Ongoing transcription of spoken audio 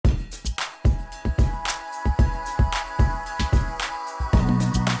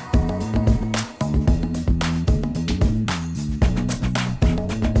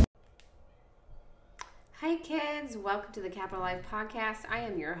welcome to the Capital Life Podcast. I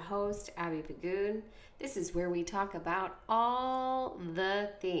am your host, Abby Pagoon. This is where we talk about all the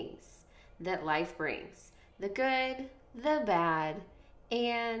things that life brings. The good, the bad,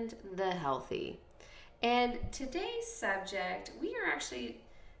 and the healthy. And today's subject, we are actually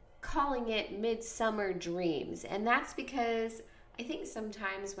calling it Midsummer Dreams. And that's because I think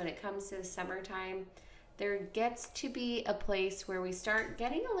sometimes when it comes to the summertime, there gets to be a place where we start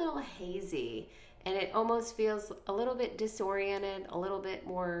getting a little hazy and it almost feels a little bit disoriented, a little bit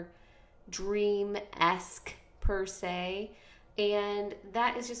more dream-esque per se. And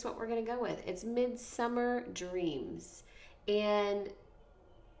that is just what we're going to go with. It's Midsummer Dreams. And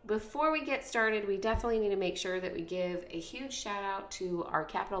before we get started, we definitely need to make sure that we give a huge shout out to our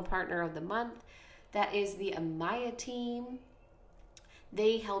capital partner of the month. That is the Amaya team.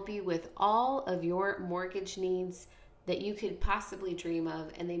 They help you with all of your mortgage needs that you could possibly dream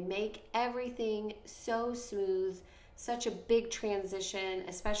of, and they make everything so smooth, such a big transition,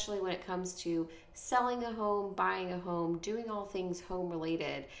 especially when it comes to selling a home, buying a home, doing all things home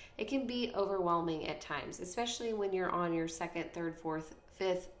related. It can be overwhelming at times, especially when you're on your second, third, fourth,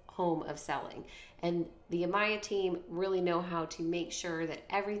 fifth home of selling. And the Amaya team really know how to make sure that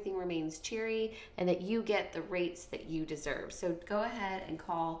everything remains cheery and that you get the rates that you deserve. So go ahead and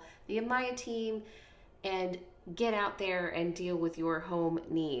call the Amaya team and get out there and deal with your home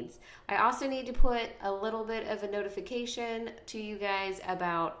needs. I also need to put a little bit of a notification to you guys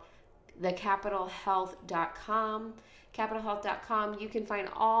about the capitalhealth.com. Capitalhealth.com, you can find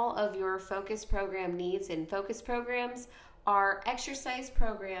all of your focus program needs, and focus programs are exercise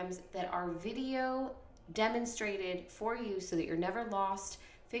programs that are video demonstrated for you so that you're never lost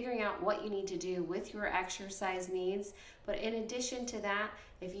figuring out what you need to do with your exercise needs. But in addition to that,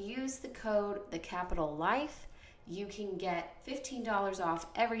 if you use the code TheCapitalLife, you can get $15 off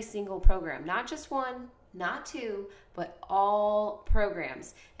every single program, not just one, not two, but all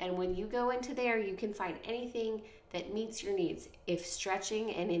programs. And when you go into there, you can find anything that meets your needs. If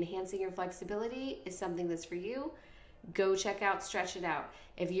stretching and enhancing your flexibility is something that's for you, go check out Stretch It Out.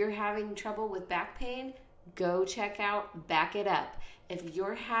 If you're having trouble with back pain, go check out Back It Up. If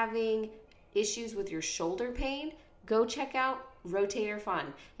you're having issues with your shoulder pain, go check out Rotator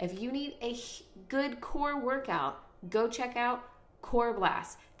Fun. If you need a good core workout, go check out Core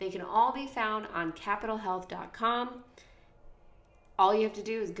Blast. They can all be found on capitalhealth.com. All you have to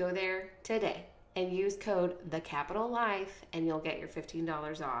do is go there today and use code TheCapitalLife and you'll get your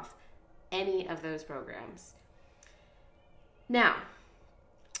 $15 off any of those programs. Now,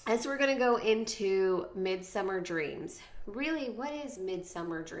 as we're going to go into Midsummer Dreams, really, what is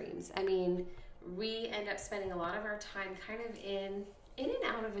Midsummer Dreams? I mean, we end up spending a lot of our time kind of in and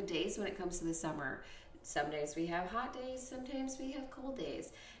out of a days when it comes to the summer. Some days we have hot days, sometimes we have cold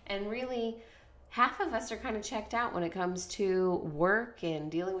days. And really, half of us are kind of checked out when it comes to work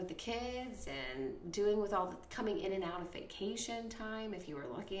and dealing with the kids and doing with all the coming in and out of vacation time, if you were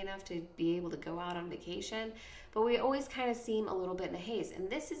lucky enough to be able to go out on vacation. But we always kind of seem a little bit in a haze.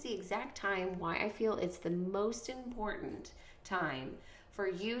 And this is the exact time why I feel it's the most important time for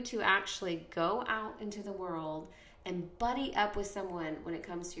you to actually go out into the world and buddy up with someone when it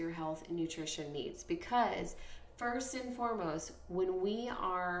comes to your health and nutrition needs. Because first and foremost, when we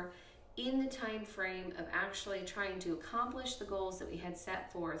are in the time frame of actually trying to accomplish the goals that we had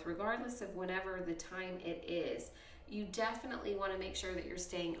set forth, regardless of whenever the time it is, you definitely want to make sure that you're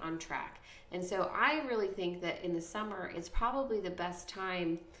staying on track. And so I really think that in the summer, it's probably the best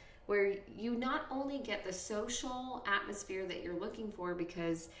time where you not only get the social atmosphere that you're looking for,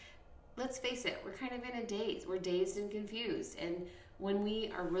 because let's face it, we're kind of in a daze. We're dazed and confused. And when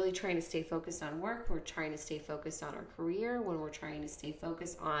we are really trying to stay focused on work, we're trying to stay focused on our career, when we're trying to stay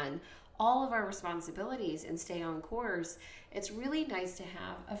focused on all of our responsibilities and stay on course, it's really nice to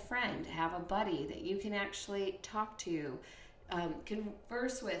have a friend, have a buddy that you can actually talk to,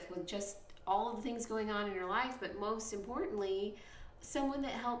 converse with just all of the things going on in your life, but most importantly, someone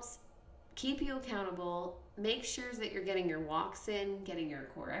that helps keep you accountable, make sure that you're getting your walks in, getting your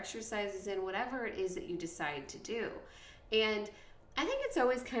core exercises in, whatever it is that you decide to do. And I think it's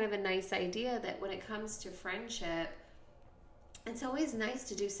always kind of a nice idea that when it comes to friendship, it's always nice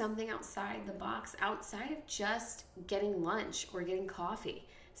to do something outside the box, outside of just getting lunch or getting coffee.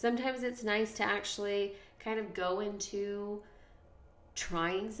 Sometimes it's nice to actually kind of go into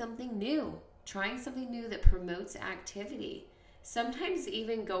trying something new that promotes activity. Sometimes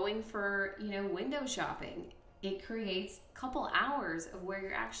even going for, window shopping. It creates a couple hours of where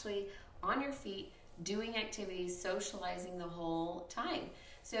you're actually on your feet, doing activities, socializing the whole time.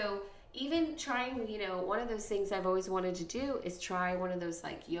 So even trying, one of those things I've always wanted to do is try one of those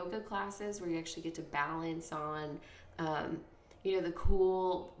like yoga classes where you actually get to balance on the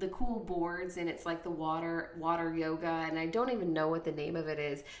cool boards, and it's like the water yoga, and I don't even know what the name of it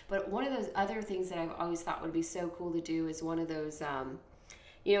is. But one of those other things that I've always thought would be so cool to do is one of those,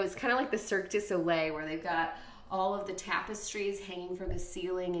 it's kind of like the Cirque du Soleil, where they've got all of the tapestries hanging from the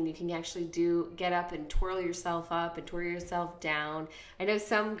ceiling, and you can actually get up and twirl yourself up and twirl yourself down. I know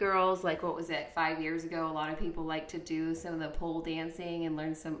some girls, like, what was it, 5 years ago, a lot of people like to do some of the pole dancing and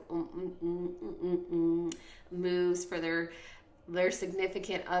learn some moves for their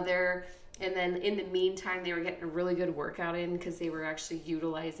significant other. And then in the meantime, they were getting a really good workout in because they were actually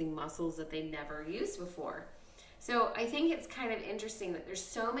utilizing muscles that they never used before. So I think it's kind of interesting that there's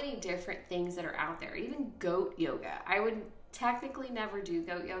so many different things that are out there. Even goat yoga. I would technically never do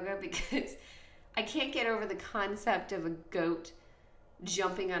goat yoga because I can't get over the concept of a goat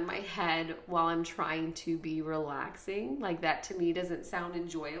jumping on my head while I'm trying to be relaxing. Like, that to me doesn't sound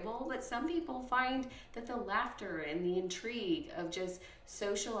enjoyable. But some people find that the laughter and the intrigue of just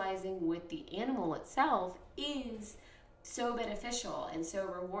socializing with the animal itself is so beneficial and so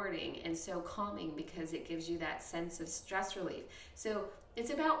rewarding and so calming, because it gives you that sense of stress relief. So it's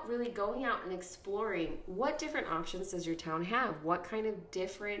about really going out and exploring what different options does your town have? What kind of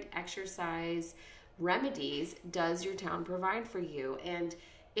different exercise remedies does your town provide for you? And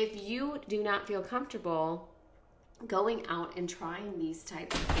if you do not feel comfortable going out and trying these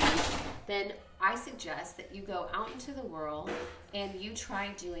types of things, then I suggest that you go out into the world and you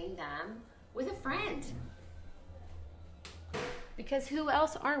try doing them with a friend. Because who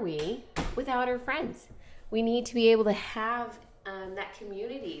else are we without our friends? We need to be able to have that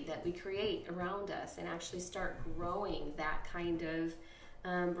community that we create around us and actually start growing that kind of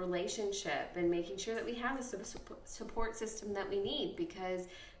relationship and making sure that we have a support system that we need. Because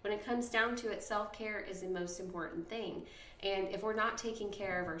when it comes down to it, self-care is the most important thing. And if we're not taking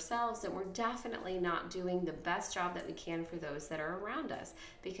care of ourselves, then we're definitely not doing the best job that we can for those that are around us.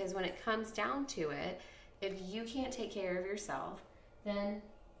 Because when it comes down to it, if you can't take care of yourself, then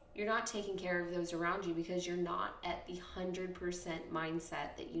you're not taking care of those around you, because you're not at the 100%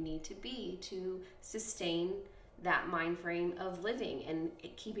 mindset that you need to be to sustain that mind frame of living and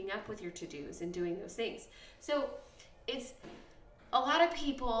keeping up with your to-dos and doing those things. So it's a lot of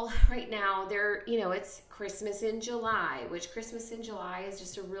people right now, it's Christmas in July, which Christmas in July is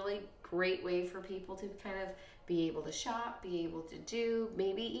just a really great way for people to kind of be able to shop, be able to do,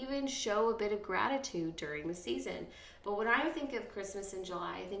 maybe even show a bit of gratitude during the season. But when I think of Christmas in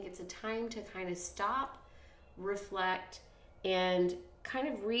July, I think it's a time to kind of stop, reflect, and kind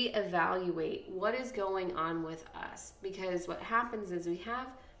of reevaluate what is going on with us. Because what happens is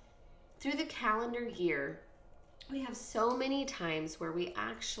through the calendar year, we have so many times where we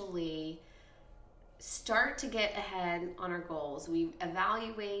actually start to get ahead on our goals. We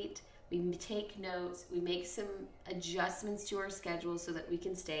evaluate, we take notes, we make some adjustments to our schedule so that we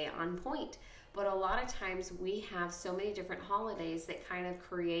can stay on point. But a lot of times we have so many different holidays that kind of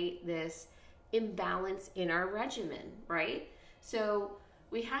create this imbalance in our regimen, right? So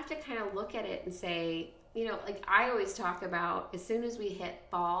we have to kind of look at it and say, like I always talk about, as soon as we hit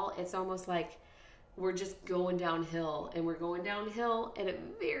fall, it's almost like we're just going downhill, and we're going downhill at a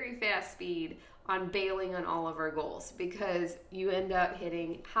very fast speed on bailing on all of our goals, because you end up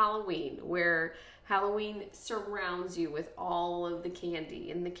hitting Halloween, where Halloween surrounds you with all of the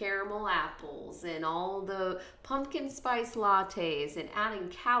candy and the caramel apples and all the pumpkin spice lattes, and adding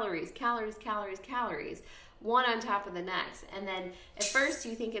calories, one on top of the next. And then at first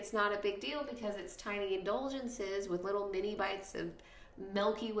you think it's not a big deal because it's tiny indulgences with little mini bites of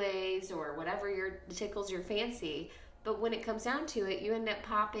Milky Ways or whatever tickles your fancy. But when it comes down to it, you end up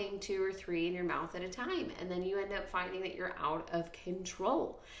popping 2 or 3 in your mouth at a time. And then you end up finding that you're out of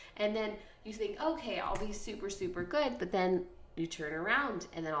control. And then you think, okay, I'll be super, super good. But then you turn around,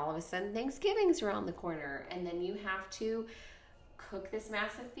 and then all of a sudden Thanksgiving's around the corner. And then you have to cook this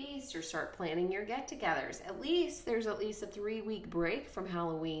massive feast or start planning your get-togethers. There's at least a 3-week break from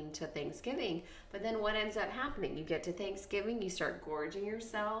Halloween to Thanksgiving. But then what ends up happening? You get to Thanksgiving, you start gorging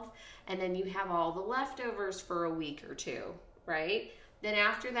yourself, and then you have all the leftovers for a week or two, right? Then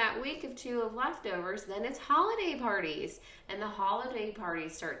after that week of 2 of leftovers, then it's holiday parties. And the holiday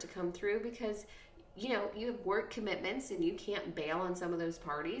parties start to come through because you have work commitments and you can't bail on some of those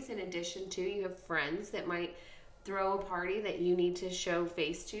parties. In addition to, you have friends that might throw a party that you need to show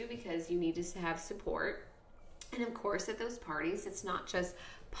face to because you need to have support. And of course, at those parties, it's not just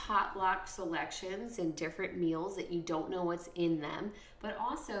potluck selections and different meals that you don't know what's in them, but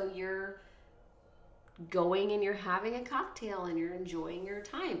also you're going and you're having a cocktail and you're enjoying your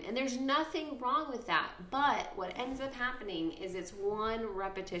time. And there's nothing wrong with that. But what ends up happening is it's one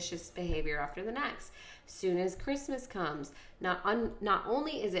repetitious behavior after the next. Soon as Christmas comes, not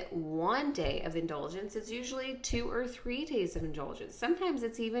only is it one day of indulgence, it's usually 2 or 3 days of indulgence. Sometimes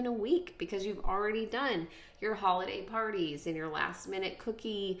it's even a week because you've already done your holiday parties and your last minute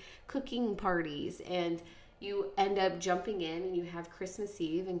cooking parties, and you end up jumping in and you have Christmas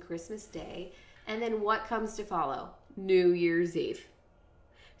Eve and Christmas Day. And then what comes to follow? New Year's Eve.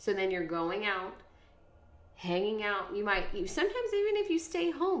 So then you're going out, hanging out. Sometimes even if you stay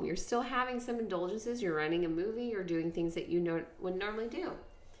home, you're still having some indulgences. You're running a movie, you're doing things that you would normally do.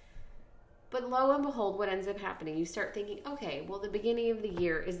 But lo and behold, what ends up happening? You start thinking, okay, well, the beginning of the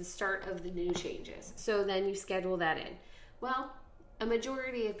year is the start of the new changes. So then you schedule that in. Well, a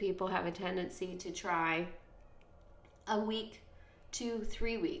majority of people have a tendency to try a week, 2,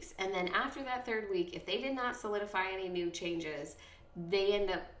 3 weeks. And then after that third week, if they did not solidify any new changes, they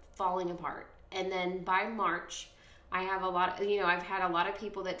end up falling apart. And then by March, I've had a lot of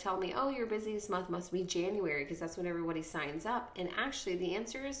people that tell me, oh, your busiest month must be January because that's when everybody signs up. And actually the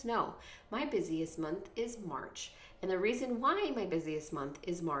answer is no. My busiest month is March. And the reason why my busiest month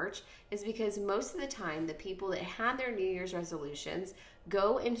is March is because most of the time the people that had their New Year's resolutions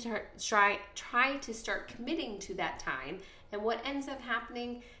go and try to start committing to that time. And what ends up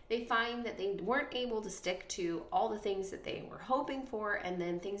happening, they find that they weren't able to stick to all the things that they were hoping for, and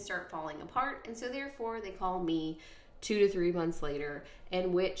then things start falling apart. And so therefore they call me 2 to 3 months later,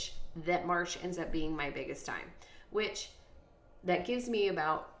 in which that March ends up being my biggest time, which that gives me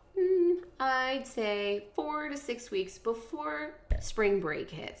about, I'd say 4 to 6 weeks before spring break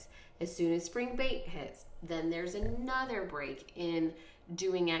hits. As soon as spring break hits, then there's another break in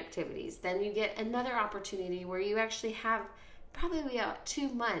doing activities. Then you get another opportunity where you actually have probably about 2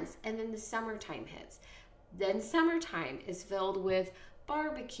 months, and then the summertime hits. Then summertime is filled with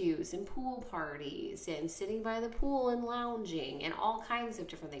barbecues and pool parties and sitting by the pool and lounging and all kinds of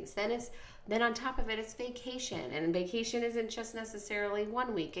different things. Then on top of it, it's vacation, and vacation isn't just necessarily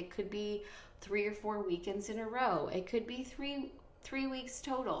 1 week. It could be 3 or 4 weekends in a row. It could be three weeks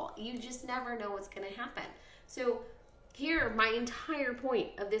total. You just never know what's going to happen. So here, my entire point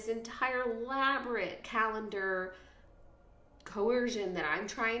of this entire elaborate calendar coercion that I'm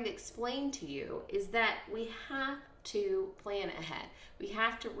trying to explain to you is that we have to plan ahead. We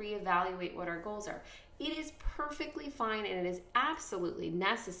have to reevaluate what our goals are. It is perfectly fine and it is absolutely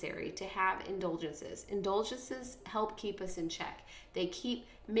necessary to have indulgences. Indulgences help keep us in check. They keep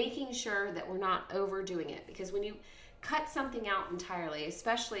making sure that we're not overdoing it, because when you cut something out entirely,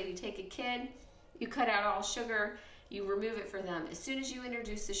 especially you take a kid, you cut out all sugar, you remove it for them. As soon as you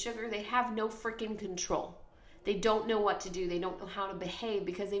introduce the sugar, they have no freaking control. They don't know what to do. They don't know how to behave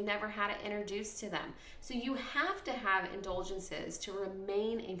because they've never had it introduced to them. So you have to have indulgences to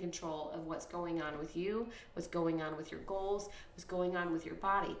remain in control of what's going on with you, what's going on with your goals, what's going on with your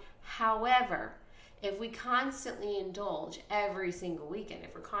body. However, if we constantly indulge every single weekend,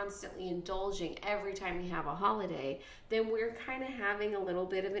 if we're constantly indulging every time we have a holiday, then we're kind of having a little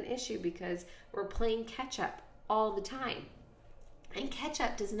bit of an issue because we're playing catch up all the time. And catch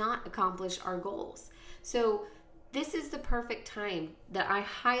up does not accomplish our goals. So this is the perfect time that I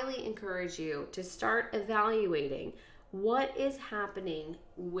highly encourage you to start evaluating what is happening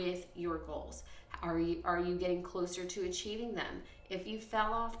with your goals. Are you getting closer to achieving them? If you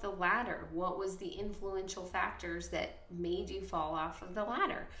fell off the ladder, what was the influential factors that made you fall off of the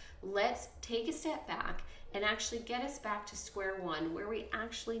ladder? Let's take a step back and actually get us back to square one, where we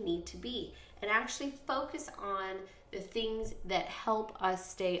actually need to be, and actually focus on the things that help us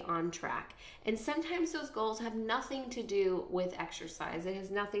stay on track. And sometimes those goals have nothing to do with exercise. It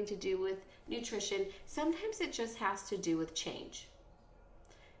has nothing to do with nutrition. Sometimes it just has to do with change.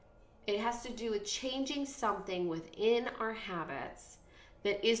 It has to do with changing something within our habits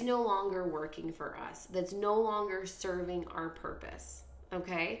that is no longer working for us, that's no longer serving our purpose.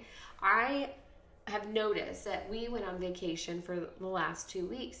 Okay? I have noticed that we went on vacation for the last 2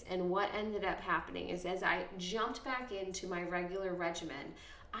 weeks, and what ended up happening is as I jumped back into my regular regimen,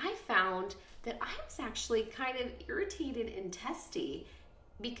 I found that I was actually kind of irritated and testy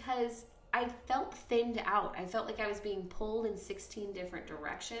because I felt thinned out. I felt like I was being pulled in 16 different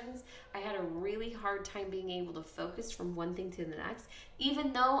directions. I had a really hard time being able to focus from one thing to the next,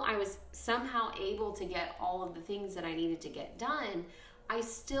 even though I was somehow able to get all of the things that I needed to get done. I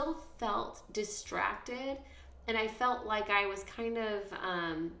still felt distracted, and I felt like I was kind of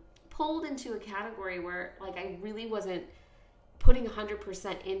pulled into a category where like I really wasn't putting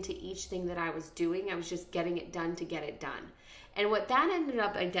 100% into each thing that I was doing. I was just getting it done to get it done. And what that ended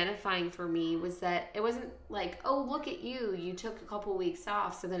up identifying for me was that it wasn't like, oh, look at you, you took a couple weeks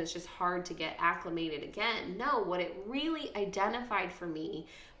off, so then it's just hard to get acclimated again. No, what it really identified for me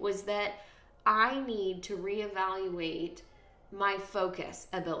was that I need to reevaluate my focus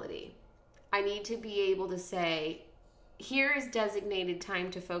ability. I need to be able to say, here is designated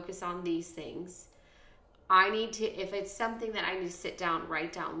time to focus on these things. I need to, if it's something that I need to sit down,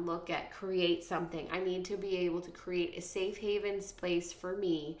 write down, look at, create something, I need to be able to create a safe haven space for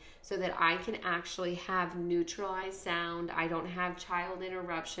me so that I can actually have neutralized sound. I don't have child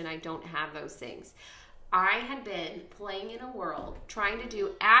interruption. I don't have those things. I had been playing in a world trying to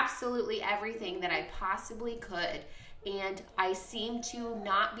do absolutely everything that I possibly could, and I seemed to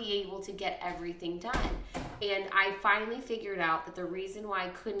not be able to get everything done. And I finally figured out that the reason why I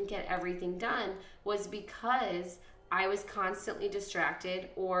couldn't get everything done was because I was constantly distracted,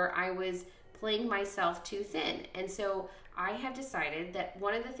 or I was playing myself too thin. And so I have decided that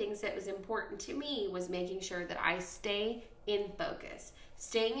one of the things that was important to me was making sure that I stay in focus.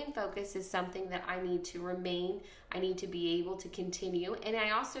 Staying in focus is something that I need to remain. I need to be able to continue. And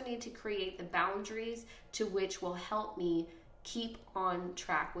I also need to create the boundaries to which will help me keep on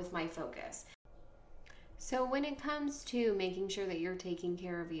track with my focus. So when it comes to making sure that you're taking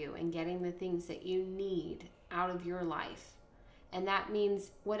care of you and getting the things that you need out of your life, and that means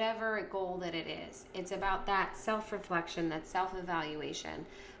whatever goal that it is, it's about that self-reflection, that self-evaluation.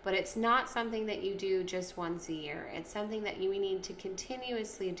 But it's not something that you do just once a year. It's something that you need to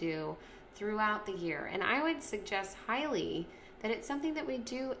continuously do throughout the year. And I would suggest highly that it's something that we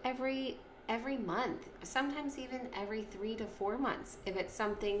do every month, sometimes even every 3 to 4 months, if it's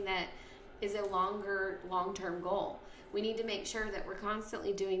something that is a long-term goal. We need to make sure that we're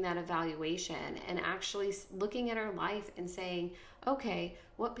constantly doing that evaluation and actually looking at our life and saying, okay,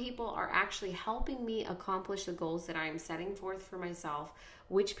 what people are actually helping me accomplish the goals that I'm setting forth for myself?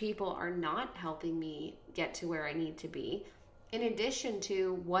 Which people are not helping me get to where I need to be? In addition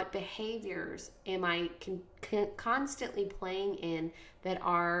to, what behaviors am I constantly playing in that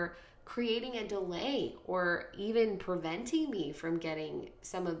are creating a delay or even preventing me from getting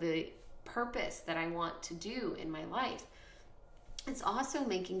some of the purpose that I want to do in my life? It's also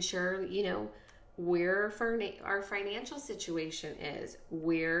making sure, where our financial situation is,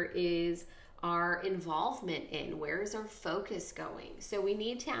 where is our involvement in, where is our focus going? So we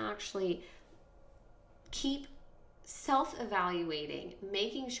need to actually keep self-evaluating,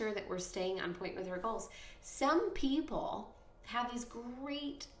 making sure that we're staying on point with our goals. Some people have these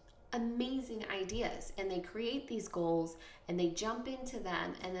great, amazing ideas, and they create these goals and they jump into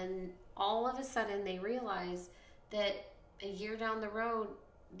them, and then all of a sudden they realize that a year down the road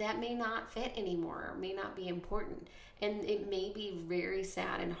that may not fit anymore, or may not be important. And it may be very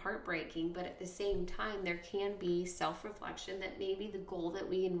sad and heartbreaking, but at the same time, there can be self-reflection that maybe the goal that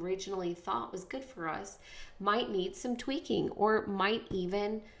we originally thought was good for us might need some tweaking, or might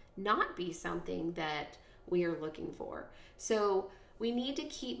even not be something that we are looking for. So we need to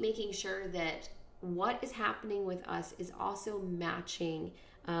keep making sure that what is happening with us is also matching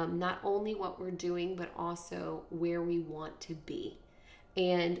not only what we're doing, but also where we want to be.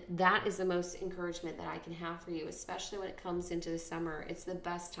 And that is the most encouragement that I can have for you, especially when it comes into the summer. It's the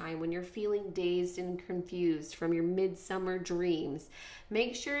best time when you're feeling dazed and confused from your midsummer dreams.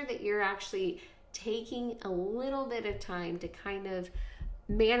 Make sure that you're actually taking a little bit of time to kind of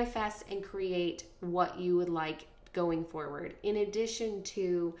manifest and create what you would like going forward, in addition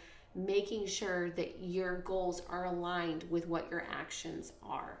to making sure that your goals are aligned with what your actions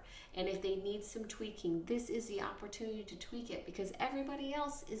are. And if they need some tweaking, this is the opportunity to tweak it, because everybody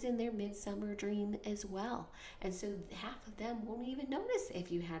else is in their midsummer dream as well. And so half of them won't even notice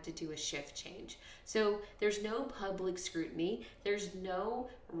if you had to do a shift change. So there's no public scrutiny. There's no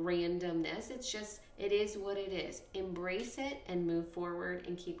randomness. It's just, it is what it is. Embrace it and move forward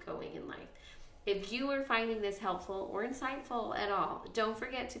and keep going in life. If you are finding this helpful or insightful at all, don't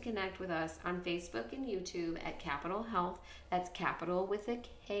forget to connect with us on Facebook and YouTube at Capital Health. That's capital with a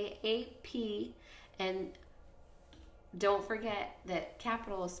K-A-P. And don't forget that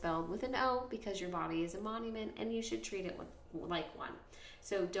capital is spelled with an O, because your body is a monument and you should treat it like one.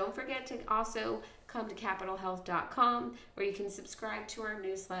 So don't forget to also come to capitalhealth.com, where you can subscribe to our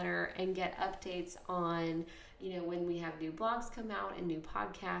newsletter and get updates on when we have new blogs come out and new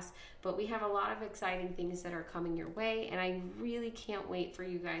podcasts. But we have a lot of exciting things that are coming your way, and I really can't wait for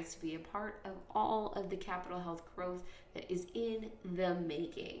you guys to be a part of all of the Capital Health growth that is in the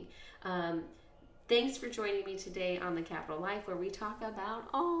making. Thanks for joining me today on The Capital Life, where we talk about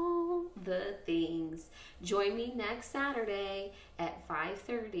all the things. Join me next Saturday at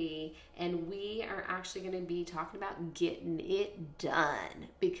 5:30, and we are actually going to be talking about getting it done,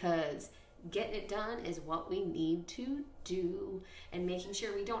 because getting it done is what we need to do, and making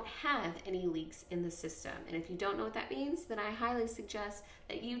sure we don't have any leaks in the system. And if you don't know what that means, then I highly suggest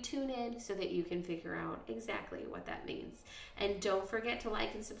that you tune in so that you can figure out exactly what that means. And don't forget to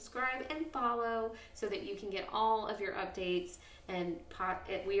like and subscribe and follow so that you can get all of your updates. And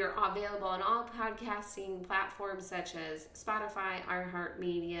we are available on all podcasting platforms such as Spotify,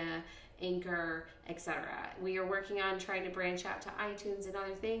 iHeartMedia, Anchor, etc. We are working on trying to branch out to iTunes and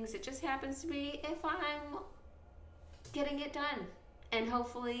other things. It just happens to be if I'm getting it done. And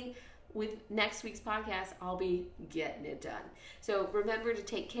hopefully with next week's podcast, I'll be getting it done. So remember to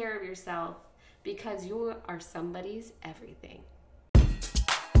take care of yourself, because you are somebody's everything.